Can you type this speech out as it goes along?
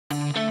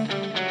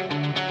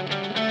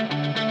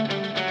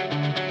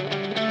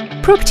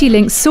Property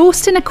Link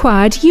sourced and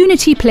acquired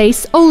Unity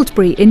Place,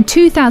 Oldbury in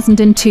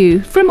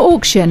 2002 from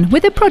auction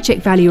with a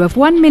project value of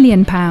 £1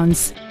 million.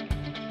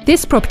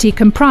 This property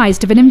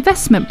comprised of an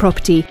investment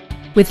property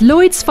with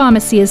Lloyd's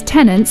Pharmacy as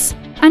tenants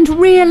and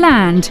rear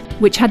land,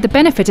 which had the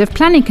benefit of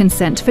planning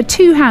consent for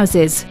 2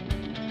 houses.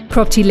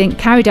 Property Link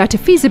carried out a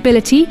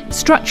feasibility,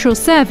 structural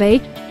survey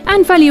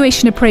and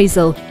valuation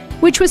appraisal,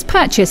 which was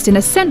purchased in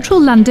a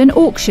central London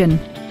auction.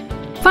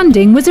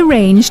 Funding was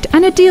arranged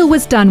and a deal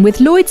was done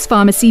with Lloyd's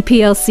Pharmacy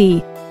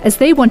plc, as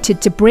they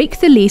wanted to break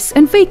the lease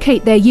and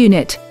vacate their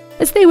unit,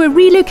 as they were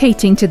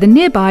relocating to the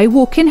nearby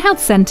walk-in health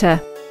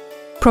centre.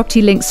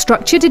 Property Link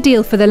structured a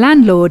deal for the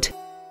landlord.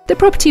 The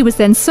property was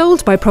then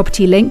sold by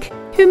Property Link,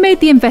 who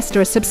made the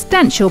investor a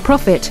substantial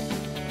profit.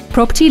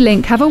 Property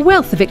Link have a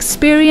wealth of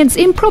experience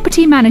in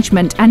property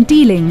management and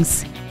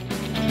dealings.